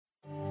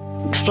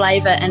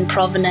flavour and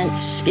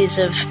provenance is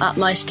of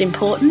utmost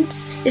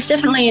importance. It's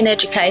definitely an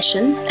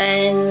education,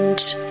 and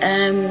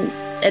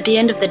at the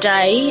end of the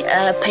day,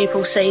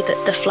 people see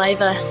that the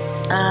flavour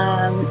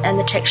and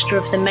the texture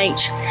of the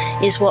meat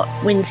is what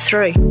wins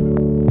through.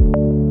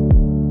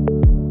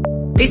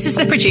 This is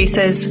The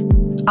Producers.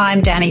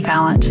 I'm Danny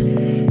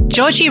Vallant.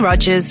 Georgie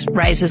Rogers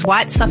raises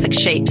white Suffolk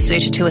sheep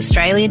suited to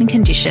Australian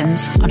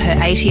conditions on her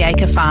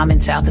 80-acre farm in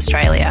South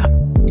Australia.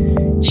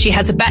 She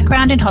has a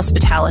background in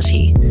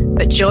hospitality,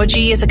 but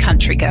Georgie is a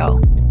country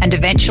girl, and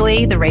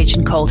eventually the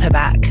region called her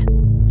back.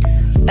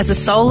 As a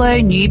solo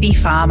newbie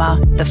farmer,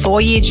 the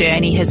 4-year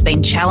journey has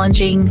been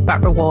challenging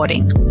but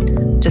rewarding,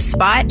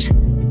 despite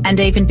and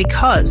even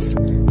because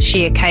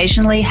she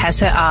occasionally has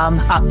her arm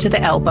up to the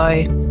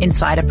elbow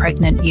inside a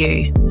pregnant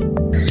ewe.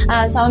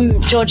 So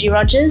I'm Georgie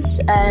Rogers,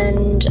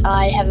 and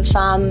I have a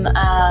farm,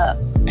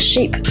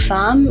 sheep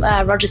farm,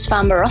 Rogers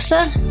Farm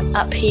Barossa,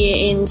 up here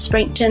in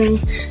Springton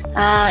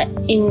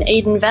in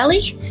Eden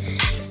Valley.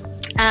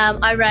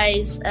 I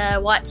raise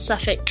white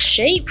Suffolk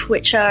sheep,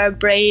 which are a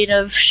breed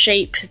of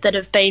sheep that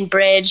have been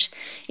bred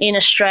in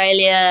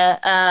Australia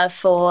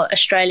for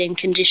Australian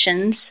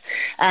conditions,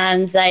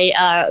 and they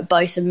are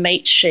both a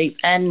meat sheep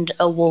and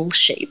a wool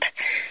sheep.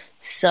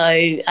 So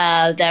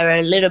they're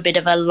a little bit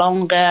of a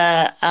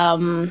longer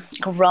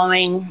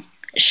growing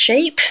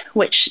sheep,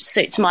 which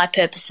suits my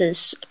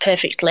purposes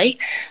perfectly,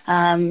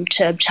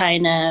 to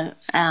obtain a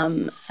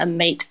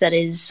meat that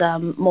is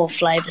more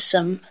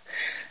flavoursome.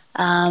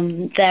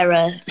 They're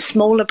a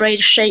smaller breed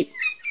of sheep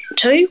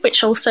too,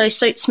 which also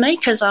suits me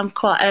because I'm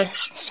quite a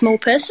small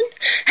person.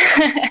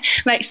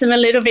 Makes them a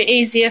little bit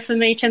easier for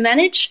me to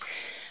manage.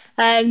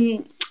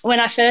 When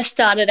I first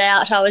started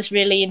out, I was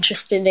really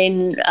interested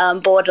in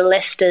Border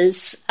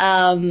Leicesters,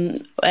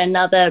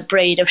 another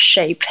breed of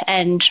sheep,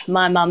 and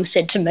my mum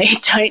said to me,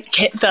 "Don't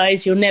get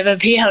those, you'll never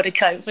be able to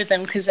cope with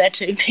them because they're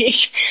too big."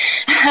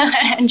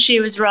 And she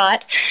was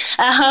right.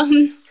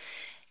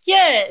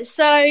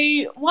 So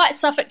white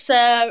Suffolks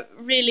are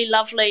really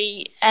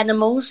lovely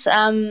animals.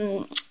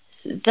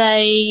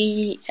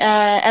 They,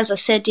 as I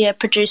said,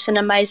 produce an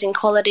amazing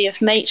quality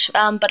of meat,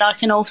 but I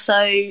can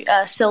also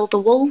sell the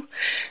wool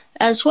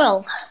as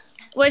well.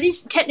 Well, it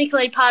is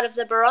technically part of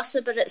the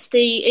Barossa, but it's the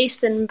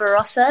eastern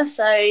Barossa.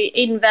 So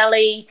Eden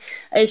Valley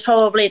is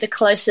probably the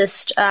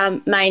closest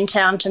main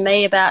town to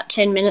me, about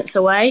 10 minutes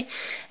away.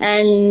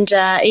 And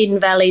Eden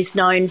Valley is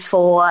known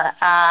for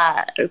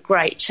a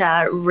great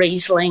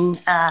Riesling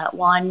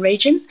wine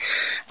region.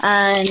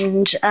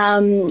 And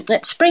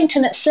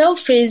Springton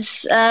itself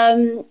is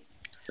a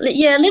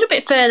little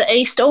bit further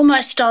east,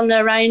 almost on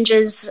the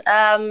ranges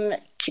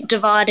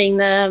dividing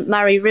the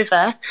Murray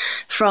River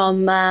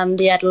from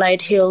the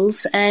Adelaide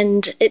Hills,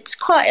 and it's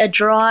quite a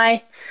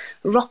dry,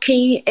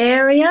 rocky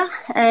area.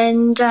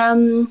 And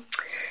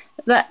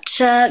but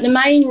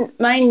the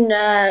main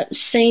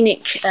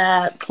scenic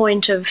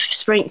point of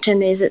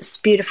Springton is its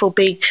beautiful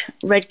big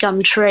red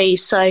gum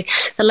trees. So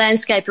the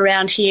landscape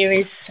around here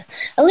is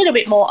a little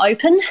bit more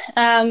open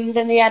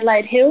than the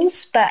Adelaide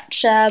Hills,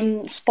 but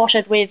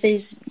spotted with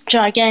these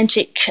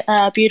gigantic,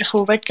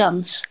 beautiful red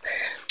gums.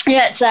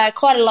 Yeah, it's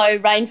quite a low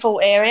rainfall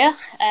area.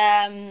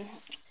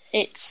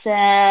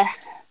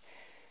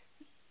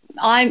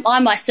 I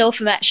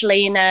myself am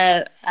actually in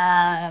a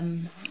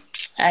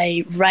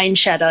rain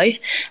shadow,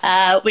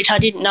 which I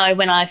didn't know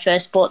when I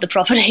first bought the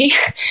property,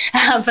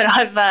 but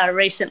I've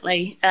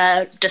recently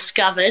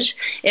discovered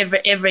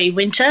every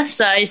winter.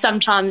 So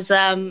sometimes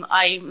I'm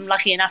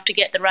lucky enough to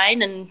get the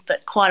rain,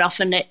 but quite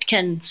often it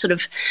can sort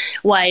of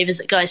wave as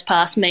it goes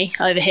past me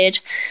overhead.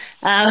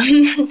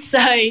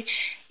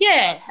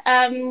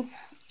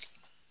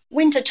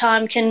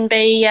 Wintertime can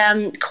be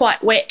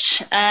quite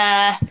wet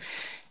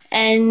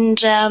and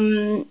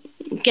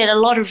get a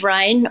lot of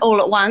rain all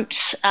at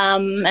once,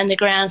 and the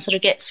ground sort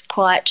of gets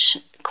quite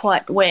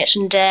wet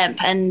and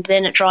damp, and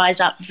then it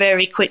dries up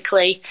very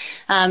quickly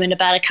in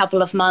about a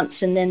couple of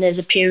months, and then there's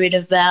a period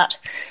of about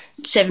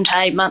 7 to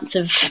 8 months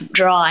of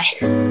dry.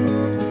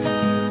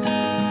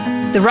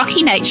 The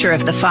rocky nature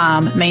of the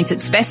farm means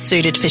it's best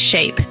suited for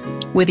sheep,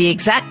 with the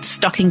exact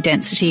stocking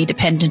density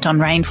dependent on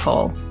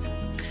rainfall.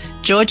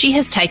 Georgie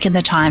has taken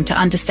the time to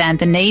understand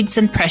the needs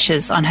and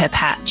pressures on her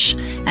patch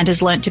and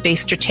has learnt to be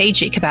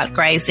strategic about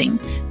grazing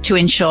to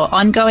ensure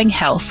ongoing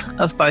health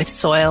of both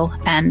soil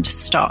and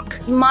stock.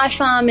 My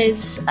farm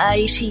is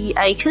 80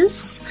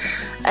 acres,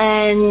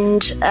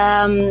 and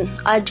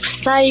I'd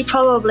say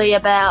probably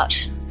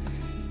about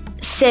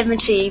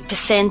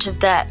 70% of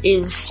that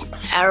is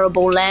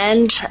arable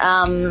land,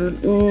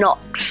 not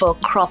for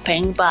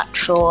cropping but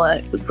for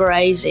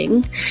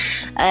grazing.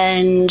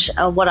 And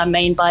what I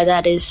mean by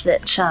that is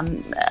that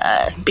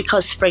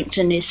because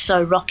Springton is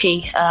so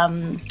rocky,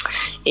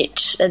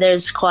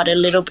 there's quite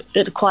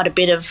a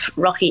bit of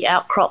rocky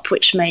outcrop,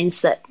 which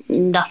means that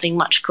nothing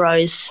much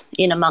grows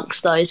in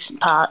amongst those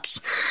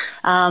parts.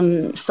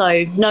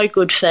 So no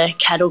good for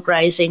cattle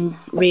grazing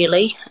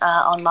really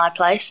on my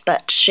place,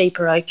 but sheep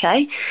are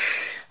okay.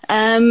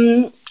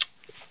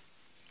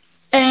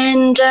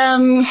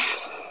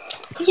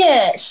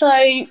 Yeah, so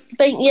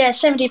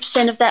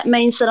 70% of that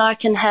means that I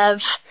can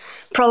have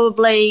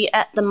probably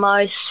at the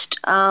most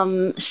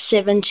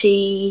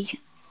 70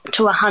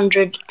 to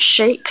 100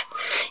 sheep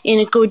in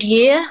a good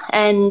year,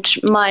 and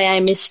my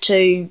aim is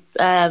to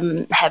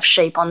have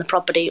sheep on the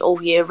property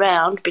all year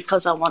round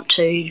because I want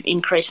to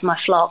increase my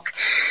flock.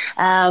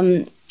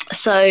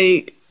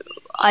 So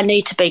I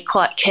need to be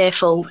quite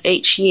careful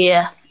each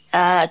year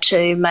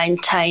to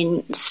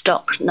maintain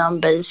stock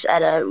numbers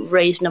at a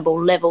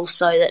reasonable level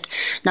so that,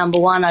 number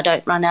one, I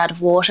don't run out of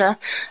water,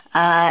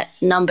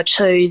 number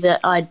two,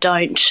 that I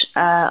don't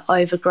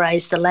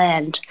overgraze the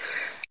land.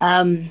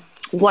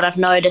 What I've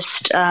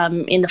noticed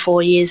in the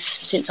 4 years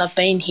since I've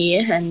been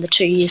here and the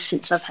 2 years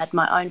since I've had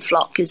my own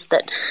flock is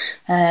that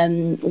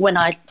when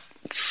I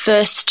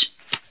first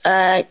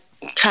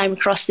came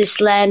across this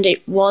land,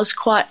 it was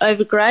quite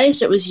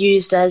overgrazed. It was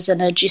used as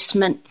an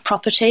adjustment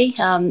property.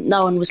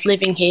 No one was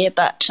living here,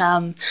 but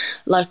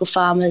local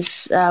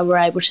farmers were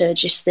able to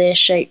adjust their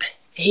sheep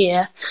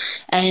here,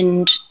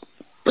 and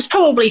was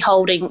probably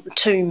holding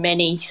too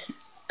many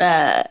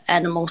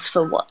animals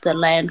for what the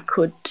land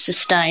could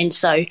sustain.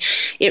 So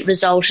it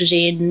resulted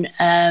in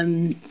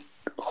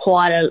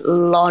quite a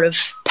lot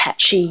of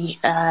patchy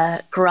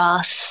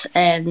grass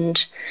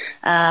and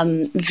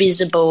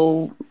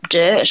visible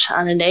dirt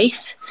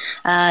underneath.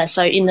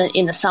 So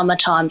in the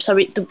summertime, so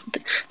the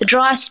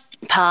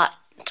driest part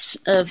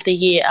of the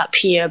year up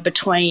here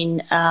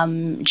between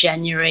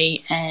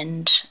January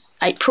and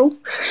April.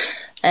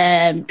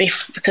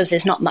 Because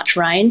there's not much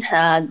rain.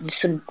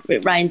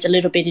 It rains a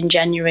little bit in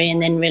January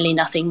and then really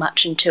nothing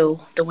much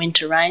until the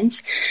winter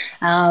rains.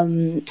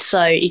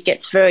 So it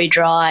gets very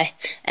dry,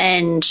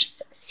 and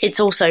it's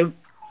also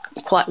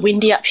quite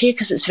windy up here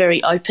because it's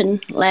very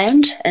open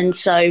land. And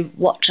so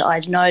what I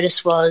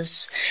noticed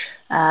was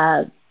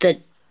that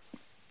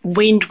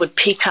wind would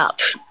pick up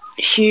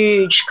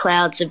huge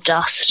clouds of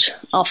dust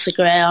off the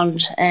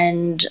ground,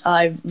 and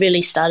I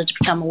really started to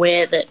become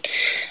aware that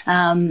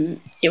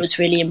it was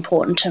really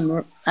important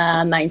to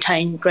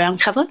maintain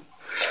ground cover.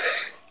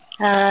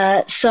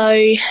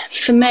 So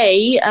for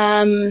me,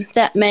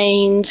 that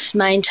means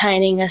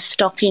maintaining a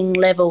stocking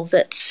level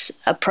that's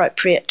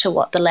appropriate to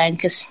what the land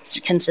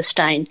can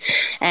sustain,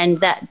 and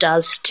that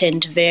does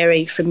tend to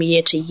vary from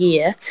year to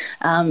year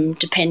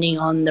depending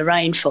on the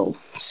rainfall.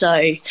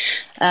 So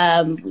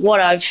what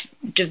I've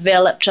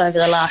developed over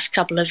the last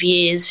couple of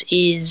years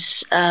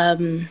is a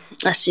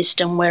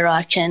system where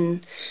I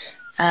can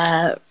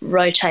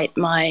rotate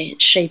my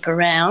sheep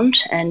around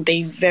and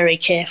be very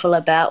careful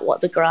about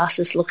what the grass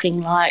is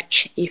looking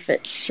like, if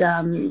it's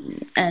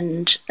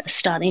and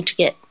starting to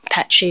get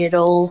patchy at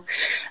all.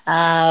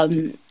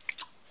 Very,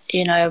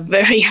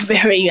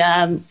 very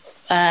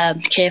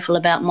careful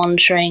about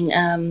monitoring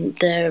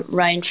the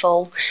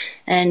rainfall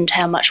and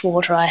how much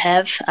water I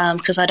have,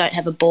 because I don't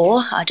have a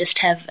bore, I just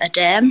have a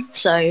dam,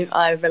 so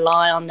I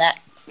rely on that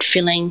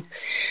filling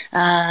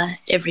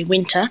every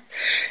winter.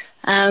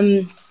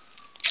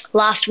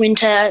 Last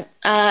winter,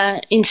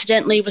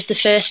 incidentally, was the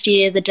first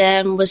year the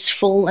dam was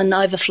full and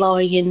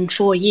overflowing in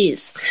 4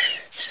 years.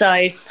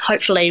 So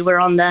hopefully we're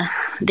on the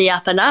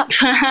up and up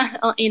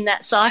in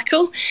that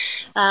cycle.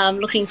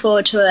 Looking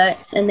forward to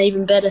an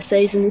even better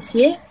season this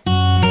year.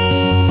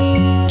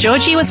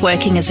 Georgie was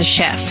working as a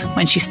chef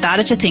when she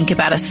started to think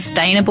about a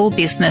sustainable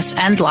business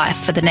and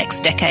life for the next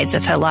decades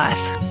of her life.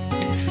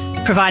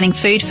 Providing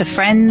food for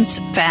friends,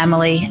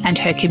 family, and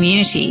her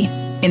community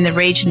in the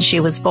region she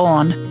was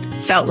born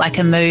felt like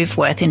a move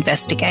worth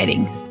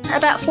investigating.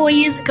 About 4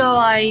 years ago,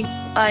 I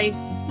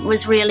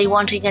was really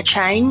wanting a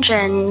change,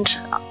 and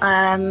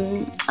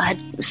I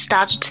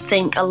started to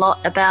think a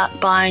lot about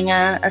buying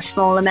a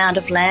small amount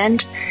of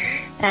land,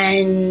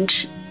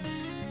 and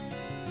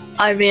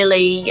I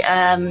really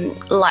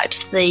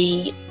liked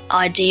the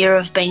idea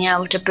of being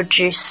able to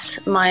produce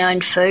my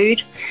own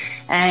food,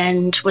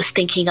 and was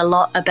thinking a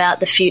lot about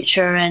the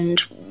future and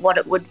what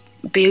it would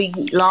be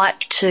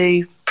like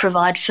to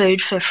provide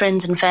food for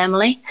friends and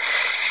family,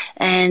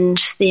 and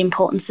the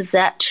importance of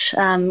that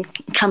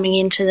coming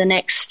into the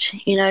next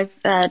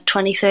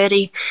 20,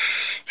 30,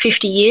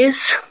 50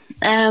 years.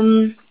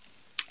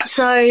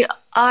 So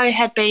I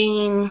had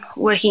been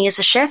working as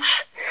a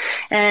chef,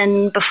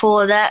 and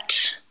before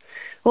that,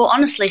 well,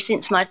 honestly,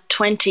 since my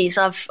 20s,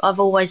 I've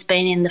always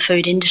been in the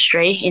food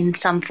industry in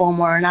some form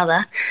or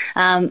another,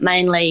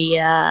 mainly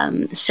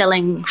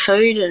selling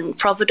food and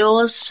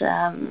providores,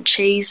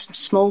 cheese,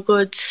 small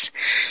goods,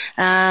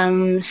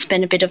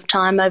 spent a bit of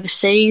time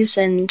overseas,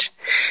 and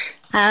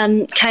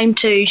came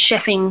to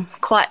chefing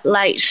quite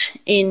late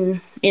in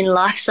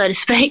life, so to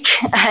speak.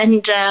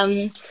 And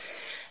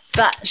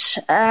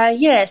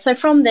so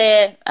from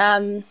there,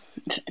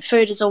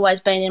 food has always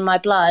been in my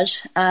blood,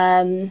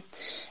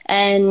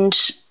 and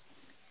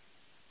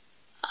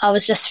I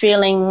was just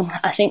feeling,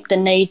 I think, the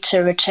need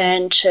to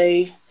return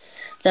to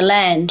the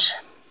land.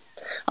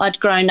 I'd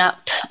grown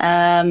up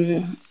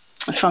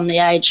from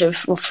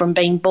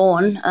being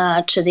born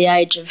to the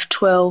age of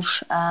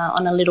 12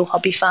 on a little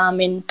hobby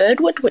farm in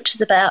Birdwood, which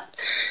is about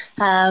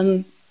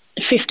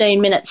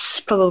 15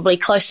 minutes probably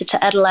closer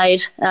to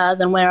Adelaide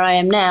than where I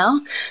am now.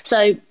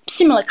 So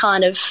similar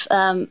kind of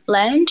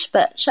land,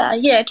 but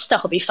just a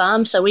hobby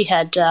farm. So we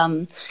had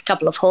a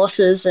couple of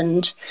horses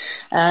and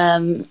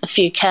a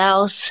few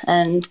cows,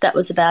 and that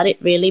was about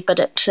it really. But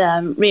it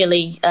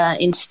really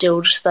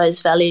instilled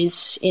those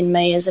values in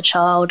me as a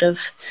child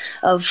of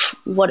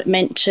what it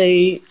meant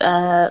to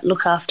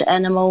look after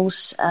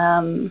animals,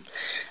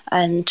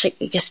 and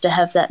to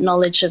have that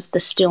knowledge of the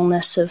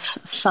stillness of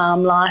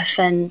farm life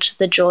and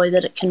the joy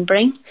that it can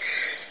bring.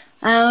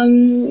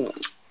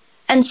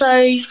 And so,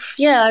 I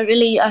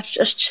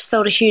just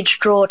felt a huge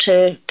draw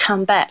to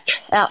come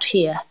back out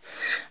here.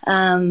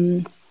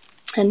 So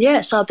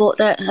I bought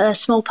a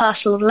small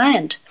parcel of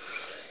land.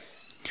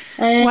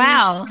 And,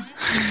 wow.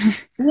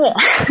 Yeah.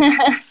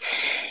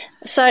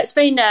 So it's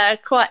been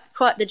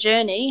quite the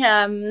journey.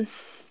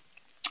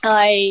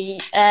 I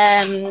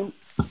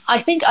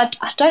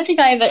don't think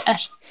I ever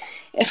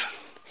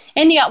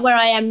ending up where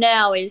I am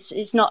now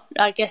is not,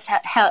 I guess,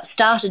 how it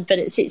started, but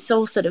it's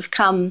all sort of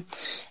come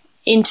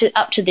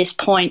up to this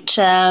point.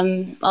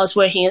 I was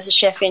working as a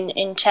chef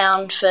in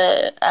town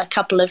for a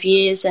couple of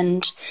years,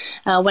 and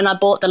when I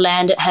bought the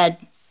land, it had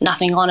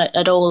nothing on it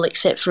at all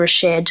except for a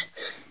shed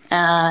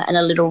and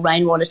a little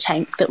rainwater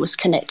tank that was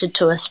connected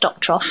to a stock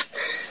trough.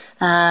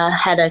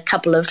 Had a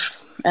couple of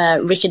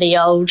rickety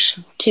old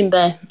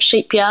timber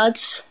sheep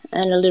yards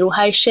and a little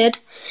hay shed.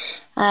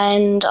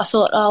 And I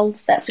thought, oh,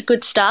 that's a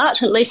good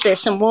start. At least there's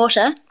some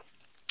water.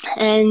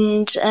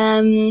 And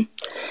then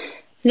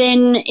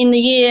in the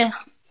year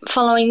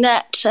following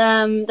that,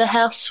 the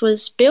house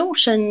was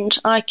built, and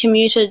I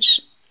commuted.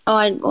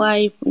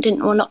 I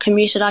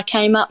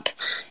came up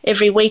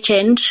every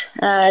weekend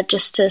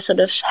just to sort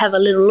of have a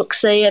little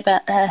look-see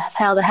about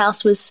how the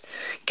house was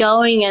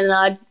going, and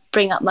I'd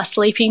bring up my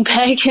sleeping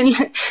bag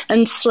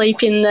and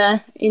sleep in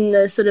the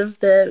sort of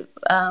the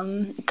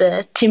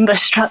timber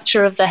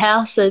structure of the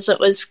house as it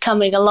was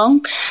coming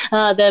along.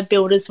 The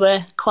builders were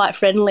quite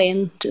friendly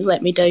and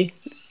let me do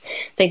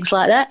things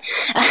like that.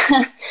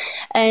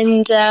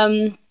 And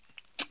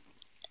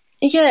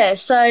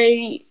so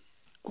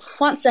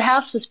once the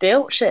house was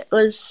built, it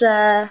was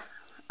I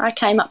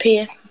came up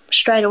here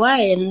straight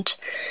away, and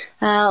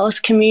I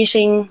was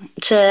commuting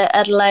to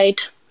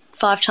Adelaide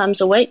 5 times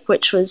a week,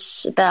 which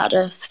was about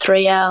a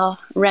 3-hour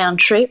round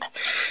trip,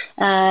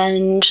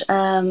 and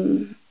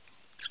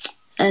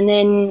then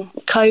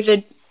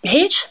COVID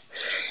hit,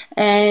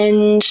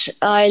 and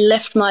I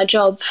left my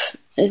job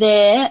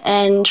there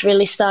and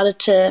really started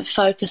to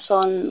focus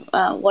on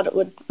what it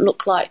would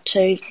look like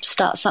to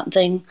start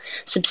something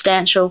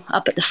substantial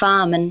up at the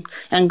farm and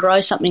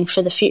grow something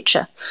for the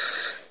future.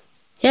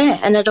 Yeah,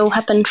 and it all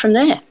happened from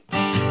there.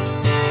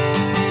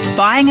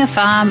 Buying a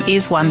farm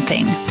is one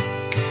thing.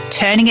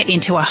 Turning it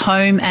into a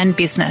home and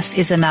business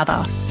is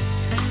another.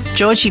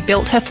 Georgie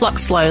built her flock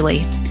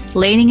slowly,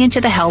 leaning into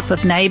the help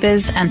of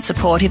neighbours and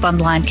supportive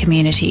online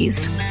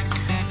communities.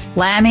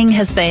 Lambing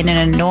has been an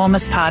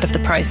enormous part of the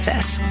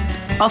process,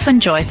 often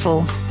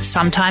joyful,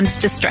 sometimes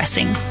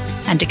distressing,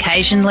 and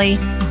occasionally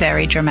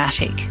very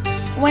dramatic.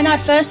 When I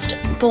first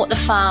bought the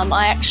farm,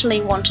 I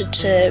actually wanted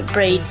to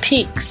breed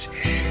pigs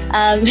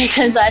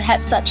because I'd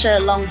had such a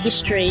long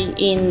history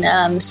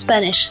in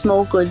Spanish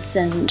small goods,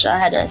 and I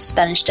had a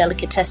Spanish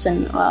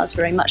delicatessen where I was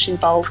very much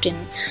involved in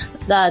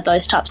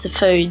those types of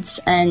foods,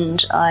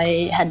 and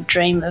I had a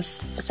dream of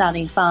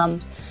starting a farm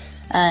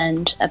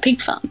and a pig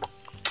farm.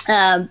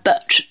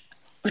 But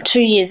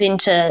 2 years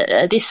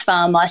into this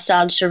farm, I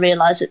started to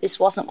realise that this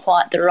wasn't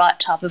quite the right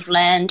type of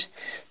land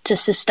to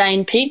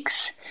sustain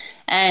pigs,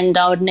 and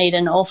I would need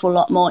an awful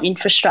lot more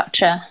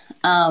infrastructure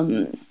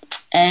and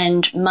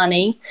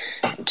money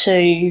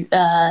to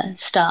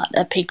start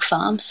a pig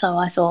farm. So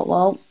I thought,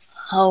 well,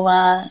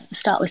 I'll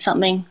start with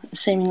something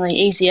seemingly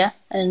easier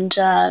and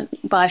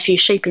buy a few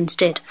sheep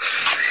instead.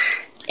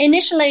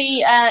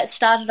 Initially, it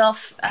started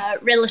off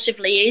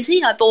relatively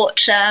easy. I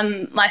bought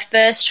my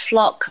first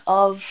flock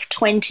of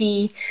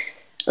 20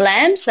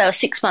 lambs. They were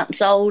 6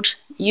 months old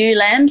ewe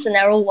lambs, and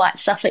they were all white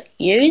Suffolk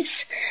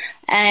ewes.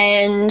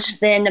 And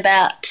then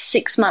about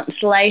 6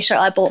 months later,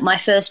 I bought my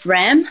first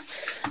ram,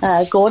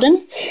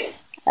 Gordon.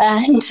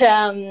 And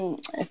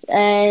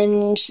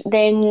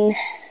then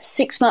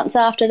 6 months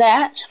after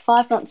that,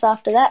 5 months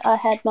after that, I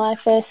had my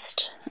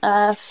first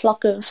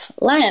flock of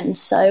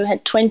lambs. So I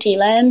had 20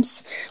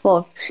 lambs,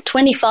 well,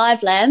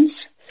 25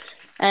 lambs,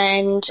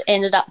 and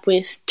ended up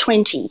with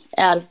 20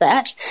 out of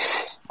that.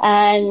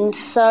 And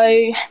so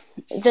I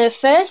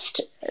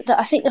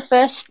think the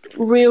first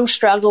real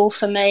struggle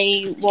for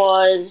me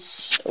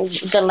was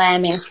the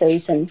lambing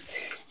season.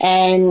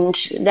 And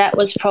that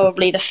was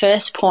probably the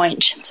first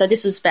point. So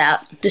this is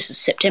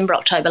September,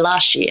 October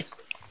last year.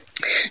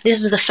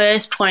 This is the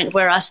first point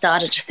where I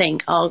started to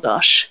think, oh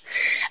gosh,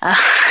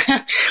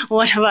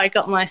 what have I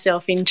got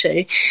myself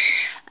into?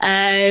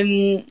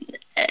 The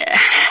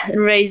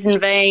reason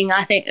being,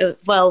 I think,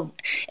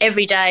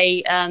 every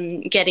day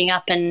getting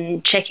up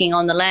and checking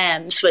on the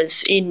lambs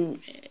was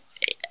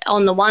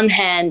on the one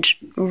hand,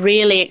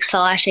 really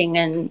exciting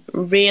and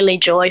really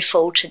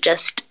joyful to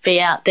just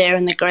be out there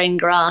in the green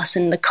grass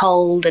and the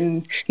cold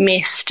and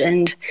mist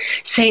and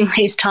seeing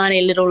these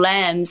tiny little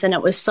lambs, and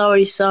it was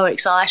so, so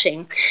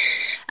exciting.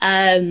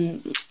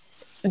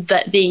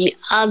 But the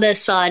other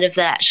side of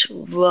that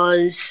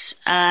was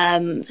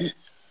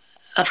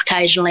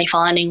occasionally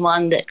finding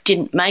one that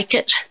didn't make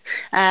it,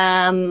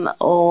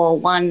 or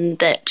one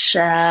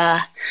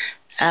that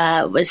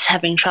was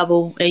having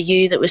trouble, a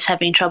ewe that was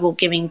having trouble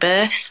giving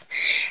birth.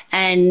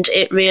 And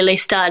it really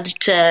started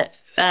to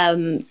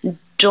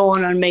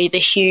dawn on me the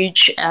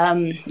huge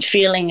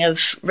feeling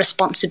of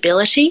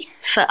responsibility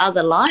for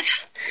other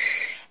life.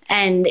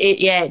 And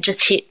it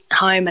just hit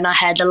home, and I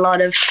had a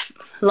lot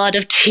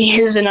of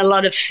tears and a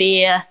lot of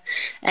fear,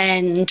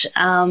 and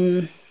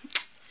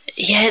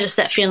just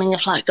that feeling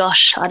of like,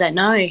 gosh, I don't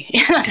know.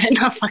 I don't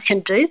know if I can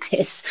do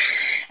this.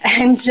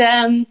 And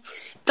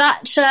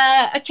but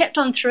I kept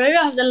on through.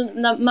 I have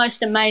the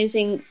most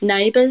amazing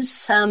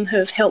neighbours who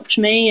have helped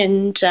me,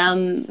 and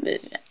the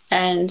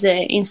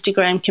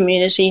Instagram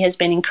community has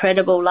been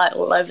incredible, like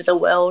all over the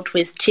world,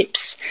 with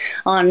tips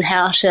on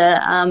how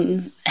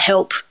to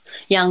help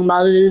young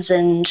mothers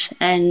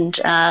and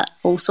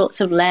all sorts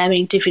of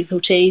lambing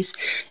difficulties.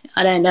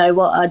 I don't know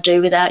what I'd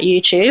do without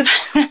YouTube.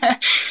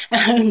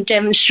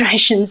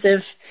 Demonstrations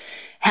of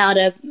how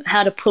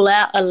to pull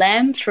out a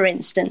lamb, for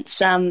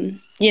instance. I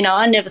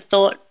never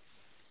thought,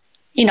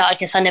 I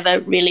guess I never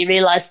really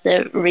realised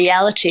the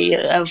reality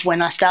of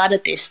when I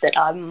started this, that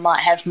I might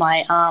have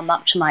my arm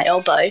up to my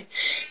elbow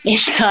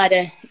inside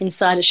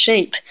a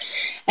sheep.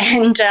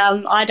 And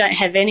I don't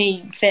have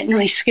any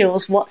veterinary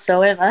skills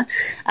whatsoever.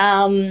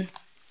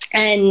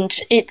 And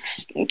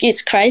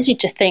it's crazy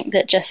to think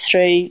that just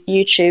through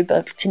YouTube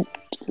I could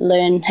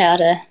learn how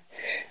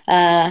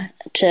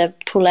to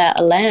pull out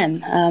a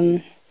lamb.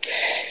 I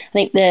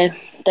think the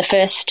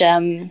first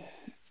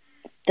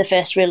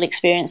real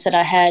experience that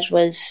I had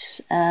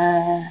was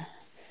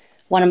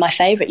one of my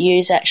favourite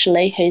ewes,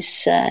 actually,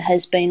 who's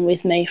has been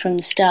with me from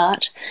the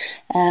start.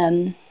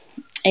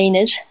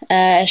 Enid.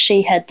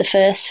 She had the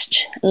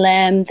first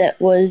lamb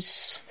that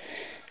was.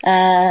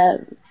 I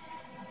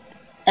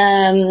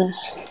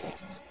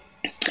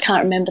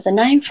can't remember the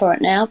name for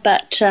it now,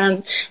 but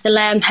the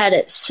lamb had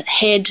its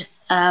head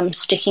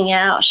sticking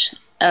out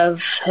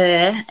of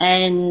her,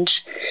 and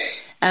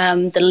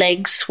the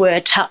legs were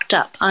tucked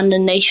up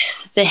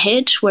underneath the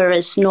head,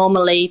 whereas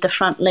normally the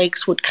front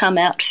legs would come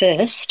out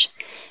first,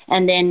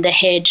 and then the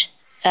head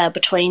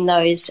between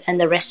those and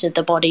the rest of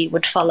the body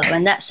would follow,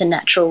 and that's a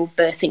natural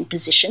birthing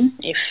position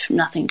if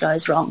nothing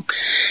goes wrong.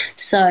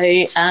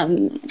 So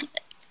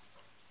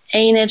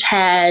Enid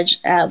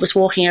was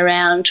walking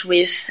around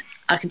with,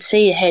 I could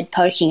see her head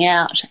poking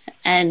out,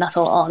 and I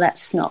thought, oh,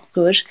 that's not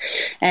good.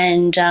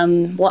 And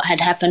what had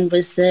happened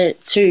was the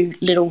two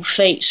little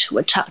feet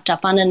were tucked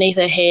up underneath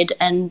her head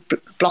and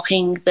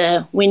blocking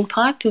the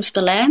windpipe of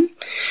the lamb.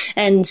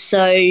 And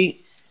so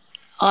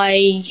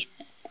I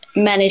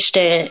managed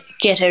to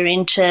get her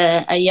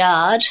into a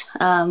yard,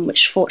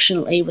 which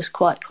fortunately was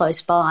quite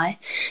close by,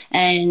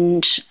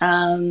 and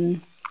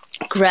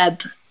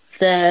grab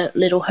the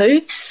little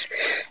hooves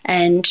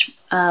and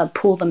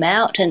pull them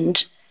out.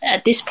 And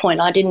at this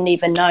point, I didn't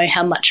even know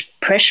how much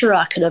pressure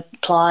I could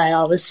apply.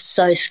 I was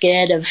so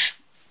scared of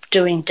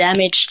doing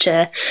damage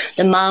to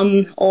the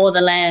mum or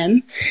the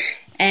lamb.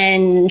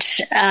 And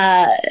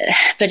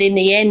but in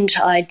the end,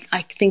 I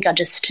think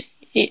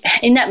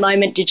in that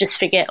moment, you just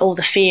forget all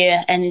the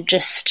fear and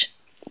just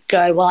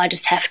go, well, I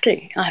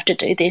have to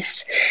do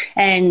this.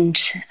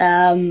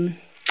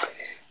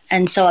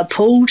 And so I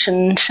pulled,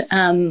 and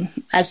as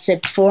I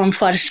said before, I'm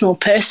quite a small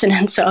person,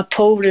 and so I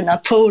pulled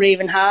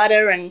even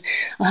harder, and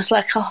I was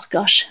like, oh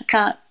gosh, I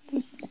can't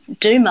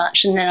do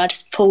much. And then I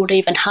just pulled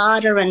even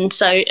harder, and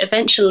so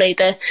eventually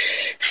the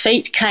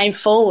feet came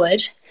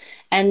forward,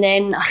 and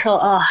then I thought,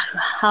 oh,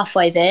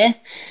 halfway there.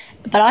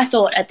 But I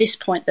thought at this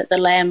point that the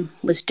lamb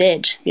was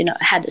dead. It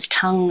had its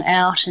tongue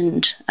out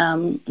and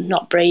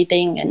not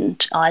breathing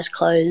and eyes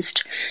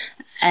closed.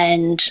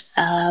 And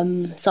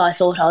so I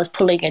thought I was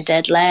pulling a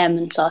dead lamb,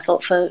 and so I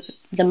thought, for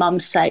the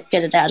mum's sake,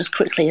 get it out as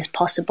quickly as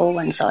possible.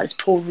 And so I just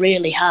pulled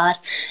really hard.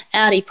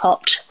 Out he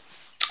popped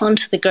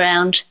onto the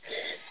ground,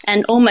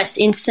 and almost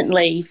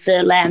instantly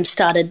the lamb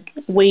started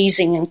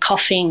wheezing and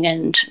coughing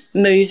and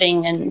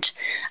moving, and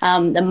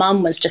the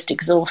mum was just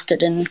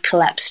exhausted and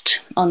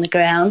collapsed on the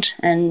ground.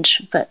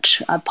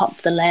 But I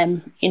popped the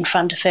lamb in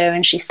front of her,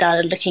 and she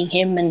started licking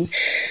him, and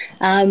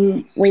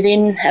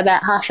within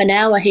about half an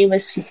hour he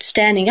was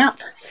standing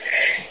up.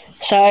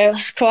 So it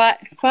was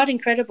quite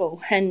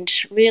incredible and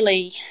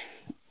really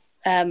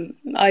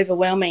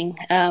overwhelming,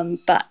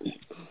 but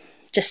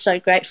just so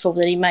grateful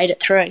that he made it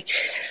through.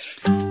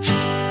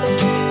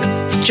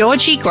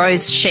 Georgie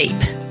grows sheep,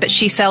 but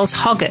she sells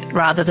hogget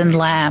rather than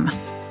lamb.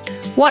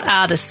 What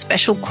are the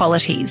special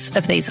qualities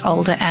of these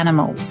older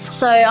animals?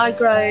 So I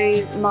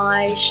grow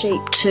my sheep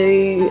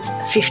to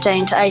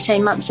 15 to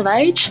 18 months of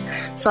age.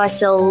 So I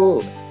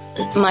sell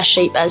my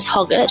sheep as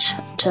hogget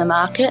to the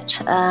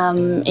market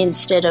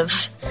instead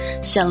of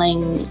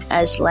selling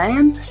as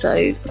lamb.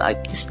 So I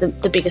guess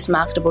the biggest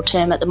marketable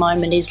term at the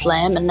moment is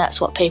lamb, and that's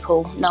what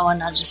people know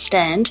and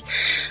understand.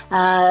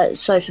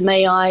 So for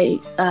me, I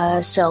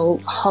sell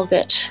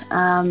hogget,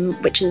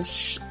 which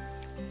is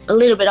a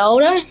little bit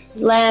older.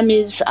 Lamb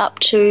is up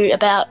to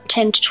about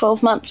 10 to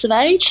 12 months of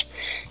age.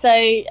 So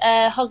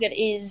hogget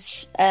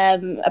is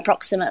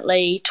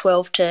approximately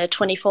 12 to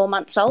 24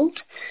 months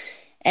old,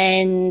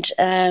 and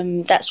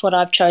that's what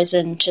I've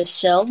chosen to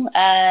sell.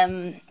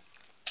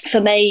 For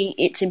me,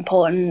 it's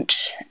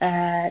important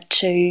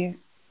to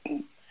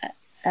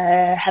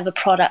have a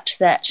product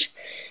that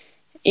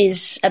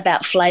is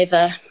about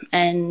flavour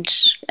and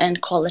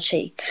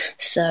quality.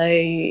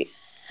 So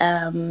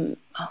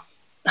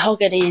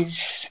hogget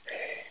is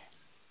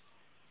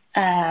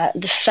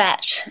the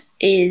fat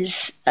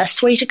is a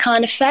sweeter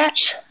kind of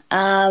fat.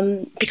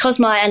 Because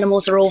my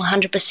animals are all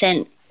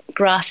 100%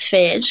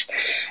 grass-fed,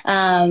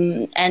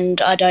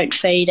 and I don't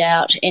feed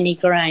out any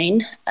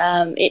grain,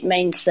 it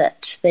means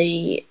that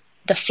the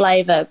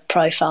flavour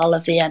profile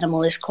of the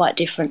animal is quite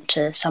different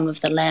to some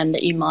of the lamb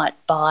that you might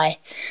buy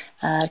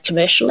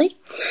commercially.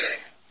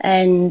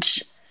 And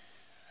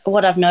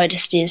what I've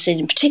noticed is,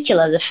 in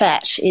particular, the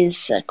fat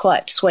is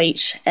quite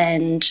sweet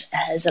and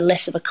has a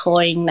less of a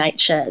cloying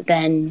nature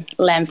than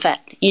lamb fat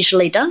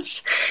usually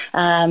does.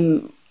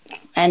 And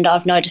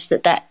I've noticed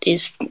that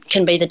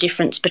can be the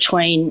difference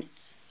between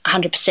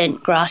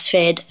 100%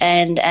 grass-fed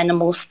and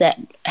animals that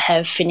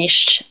have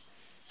finished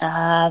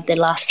their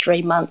last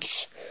 3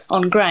 months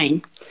on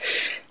grain.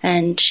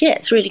 And, yeah,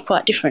 it's really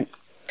quite different.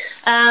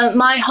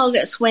 My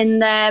hoggets, when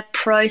they're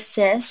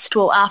processed,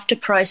 or after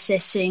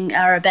processing,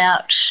 are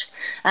about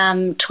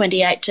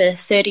 28 to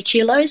 30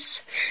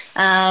 kilos,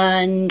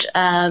 and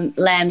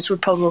lambs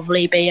would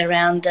probably be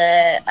around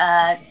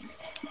the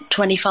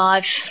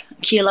 25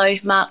 kilo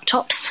mark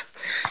tops.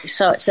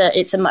 So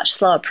it's a much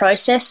slower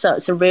process. So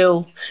it's a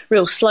real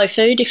slow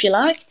food, if you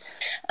like.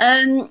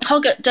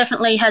 Hogget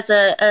definitely has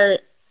an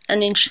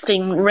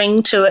interesting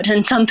ring to it,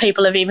 and some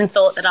people have even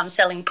thought that I'm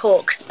selling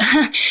pork.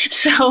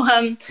 So,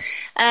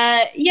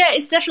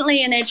 it's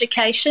definitely an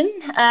education.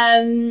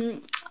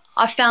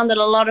 I found that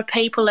a lot of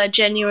people are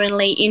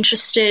genuinely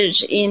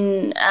interested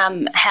in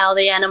how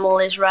the animal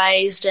is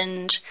raised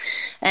and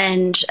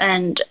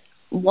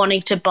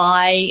wanting to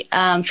buy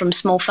from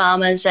small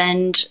farmers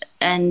and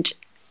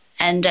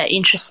are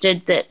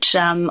interested that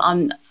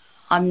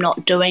I'm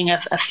not doing a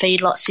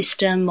feedlot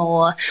system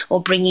or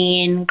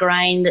bringing in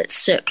grain that's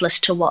surplus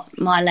to what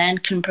my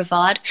land can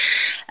provide.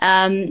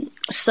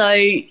 So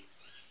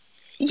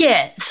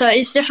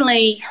it's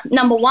definitely,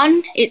 number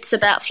one, it's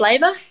about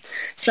flavour.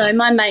 So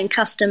my main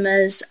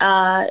customers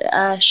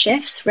are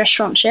chefs,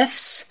 restaurant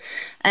chefs,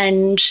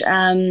 and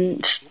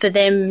for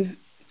them,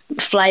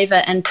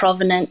 flavour and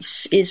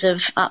provenance is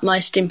of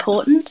utmost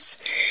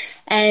importance.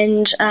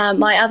 And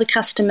my other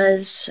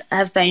customers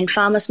have been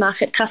farmers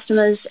market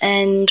customers,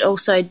 and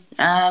also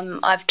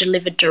I've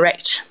delivered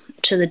direct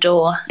to the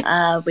door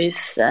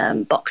with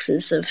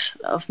boxes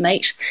of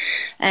meat.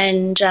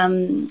 And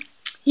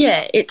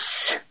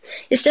it's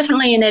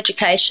definitely an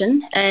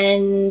education.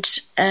 And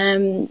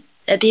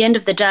at the end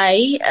of the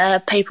day,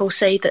 people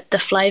see that the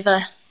flavour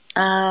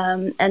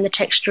and the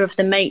texture of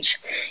the meat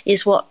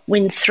is what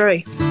wins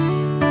through.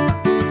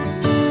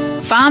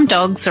 Farm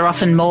dogs are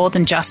often more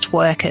than just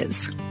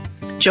workers.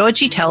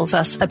 Georgie tells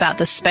us about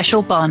the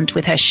special bond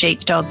with her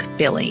sheepdog,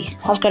 Billy.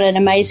 I've got an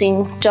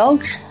amazing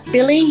dog,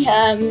 Billy,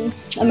 a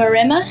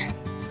Maremma.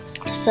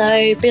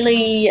 So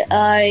Billy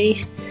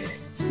I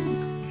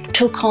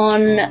took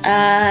on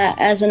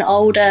as an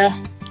older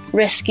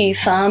rescue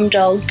farm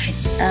dog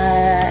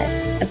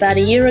about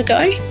a year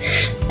ago.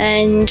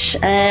 And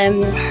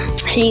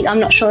I'm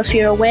not sure if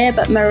you're aware,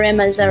 but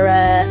Maremmas are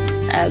a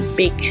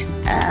big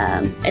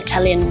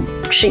Italian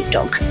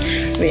sheepdog,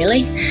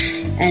 really.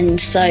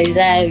 And so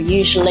they're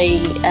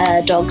usually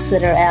dogs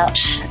that are out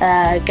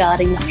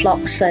guarding the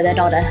flocks, so they're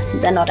not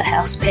a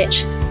house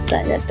pet.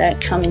 They don't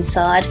come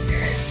inside,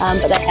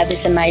 but they have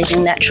this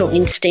amazing natural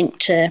instinct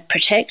to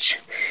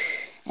protect.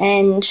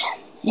 And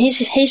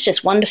he's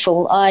just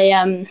wonderful.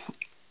 When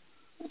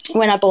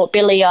I bought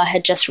Billy, I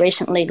had just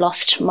recently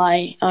lost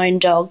my own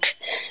dog,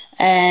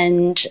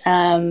 and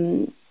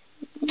I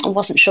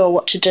wasn't sure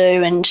what to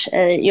do. And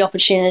the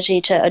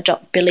opportunity to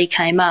adopt Billy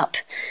came up.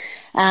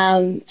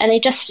 And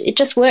it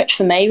just worked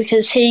for me,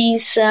 because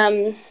he's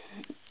 8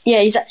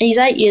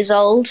 years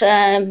old.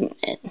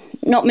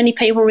 Not many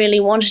people really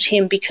wanted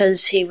him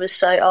because he was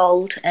so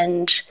old,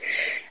 and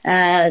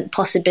the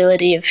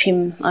possibility of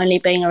him only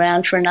being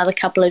around for another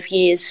couple of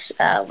years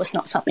was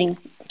not something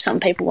some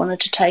people wanted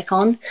to take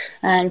on,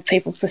 and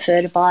people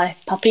prefer to buy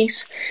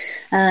puppies,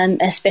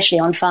 especially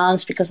on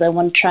farms, because they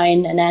want to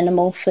train an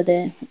animal for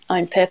their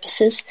own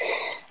purposes.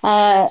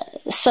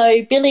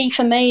 So Billy,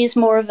 for me, is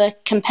more of a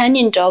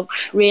companion dog,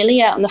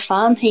 really, out on the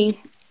farm. He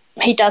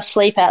does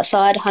sleep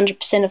outside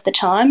 100% of the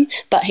time,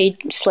 but he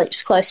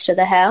sleeps close to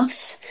the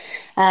house.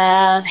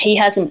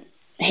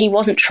 He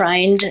wasn't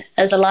trained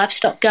as a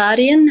livestock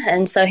guardian,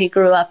 and so he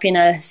grew up in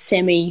a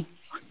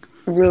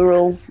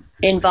semi-rural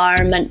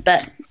environment,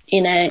 but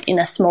in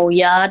a small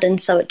yard,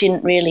 and so it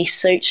didn't really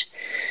suit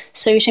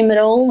him at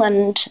all.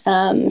 And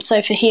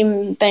so for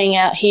him being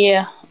out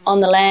here on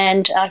the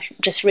land, I've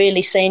just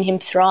really seen him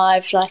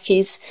thrive. Like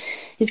he's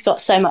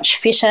got so much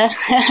fitter.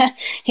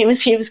 he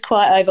was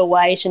quite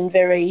overweight and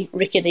very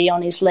rickety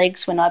on his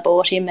legs when I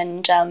bought him,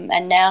 and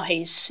now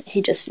he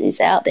just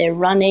is out there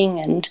running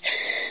and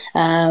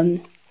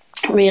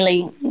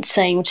really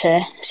seeming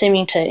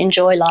to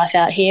enjoy life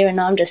out here, and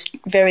I'm just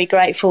very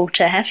grateful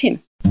to have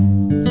him.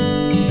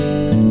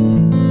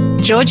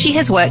 Georgie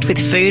has worked with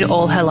food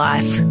all her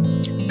life.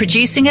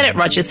 Producing it at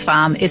Rogers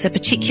Farm is a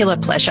particular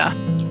pleasure,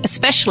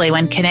 especially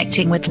when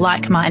connecting with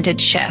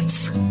like-minded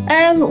chefs.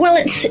 Well,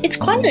 it's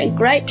quite a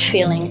great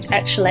feeling,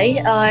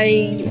 actually.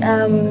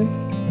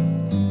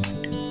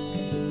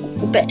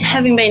 But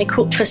having been a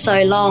cook for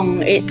so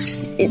long,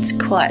 it's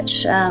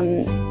quite.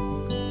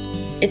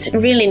 It's a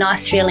really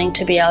nice feeling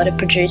to be able to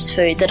produce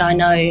food that I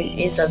know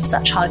is of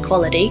such high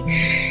quality,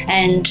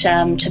 and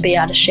to be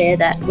able to share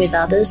that with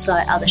others,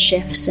 like other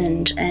chefs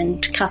and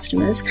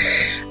customers.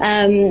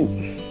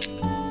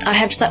 I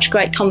have such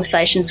great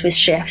conversations with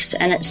chefs,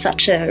 and it's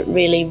such a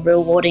really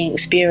rewarding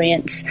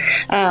experience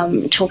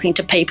talking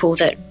to people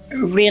that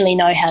really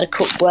know how to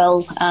cook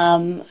well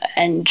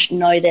and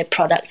know their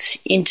products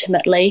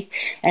intimately,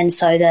 and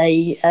so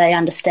they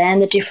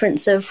understand the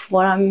difference of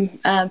what I'm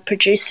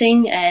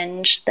producing,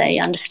 and they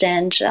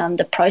understand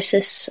the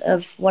process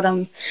of what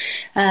I'm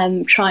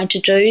trying to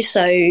do.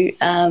 So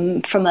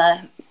from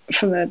a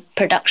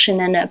production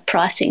and a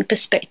pricing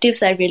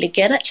perspective, they really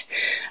get it.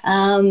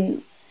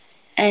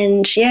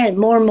 And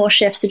more and more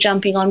chefs are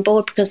jumping on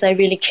board because they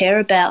really care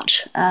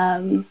about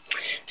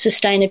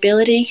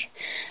sustainability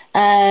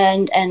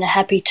and are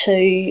happy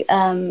to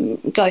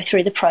go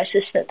through the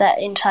process that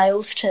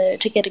entails to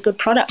get a good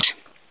product.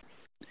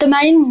 The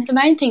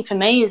main thing for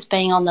me is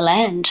being on the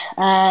land.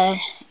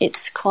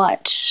 It's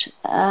quite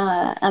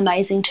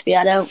amazing to be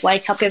able to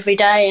wake up every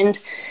day and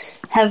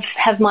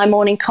have my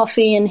morning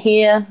coffee and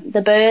hear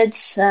the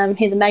birds,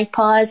 hear the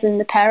magpies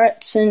and the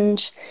parrots,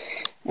 and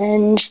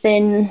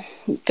then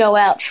go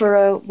out for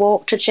a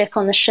walk to check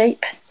on the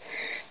sheep.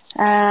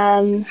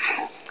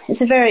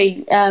 It's a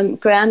very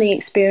grounding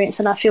experience,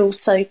 and I feel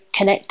so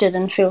connected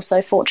and feel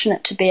so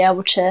fortunate to be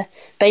able to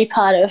be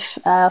part of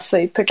our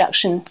food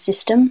production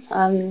system.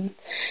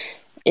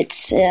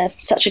 It's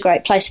such a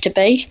great place to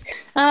be.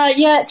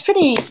 It's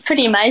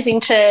pretty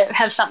amazing to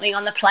have something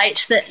on the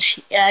plate that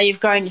you've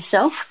grown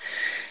yourself.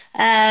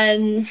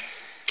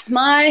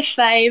 My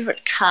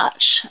favourite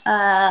cut,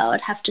 I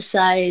would have to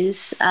say,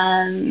 is it's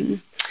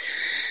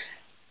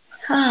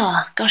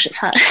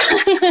hard.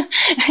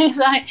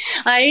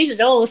 I eat it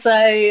all, so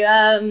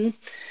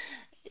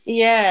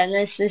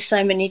there's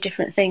so many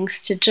different things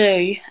to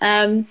do.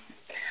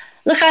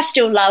 Look, I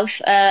still love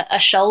a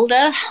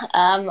shoulder.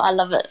 I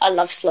love it. I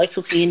love slow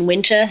cooking in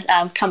winter.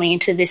 Coming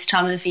into this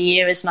time of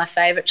year is my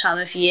favourite time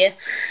of year.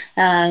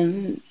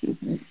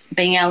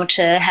 Being able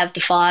to have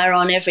the fire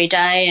on every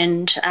day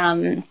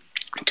and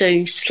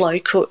do slow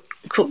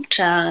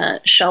cooked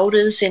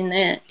shoulders in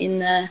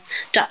the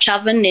Dutch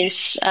oven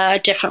is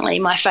definitely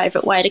my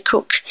favourite way to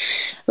cook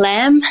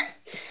lamb.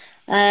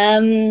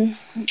 When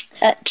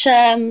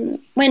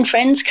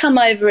friends come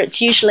over,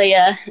 it's usually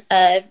a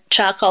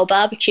charcoal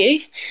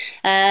barbecue.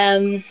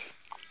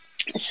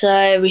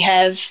 So we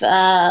have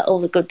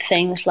all the good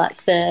things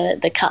like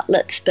the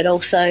cutlets, but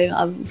also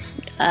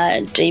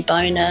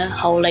debone a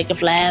whole leg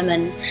of lamb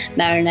and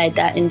marinate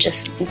that in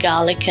just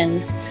garlic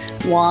and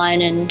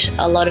wine and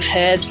a lot of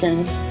herbs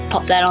and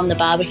pop that on the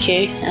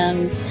barbecue.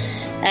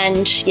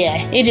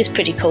 It is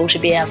pretty cool to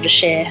be able to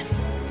share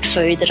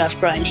food that I've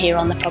grown here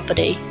on the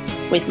property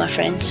with my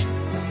friends.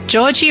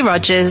 Georgie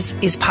Rogers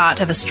is part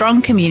of a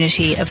strong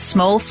community of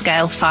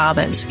small-scale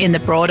farmers in the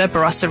broader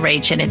Barossa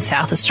region in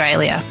South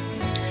Australia.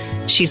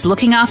 She's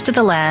looking after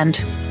the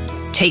land,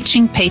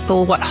 teaching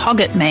people what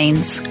hogget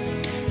means,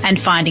 and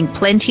finding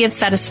plenty of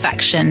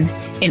satisfaction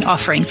in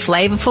offering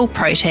flavourful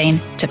protein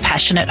to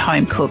passionate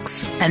home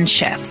cooks and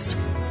chefs.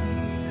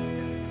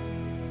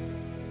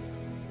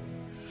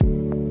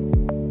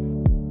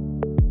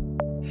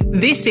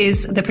 This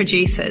is The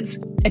Producers,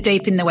 a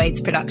Deep in the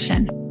Weeds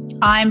production.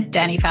 I'm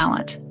Danny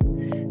Vallant.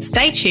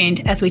 Stay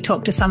tuned as we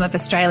talk to some of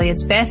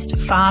Australia's best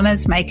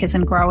farmers, makers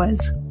and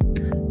growers.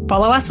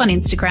 Follow us on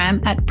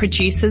Instagram at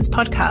Producers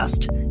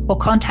Podcast or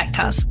contact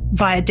us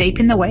via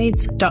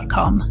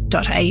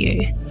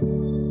deepintheweeds.com.au.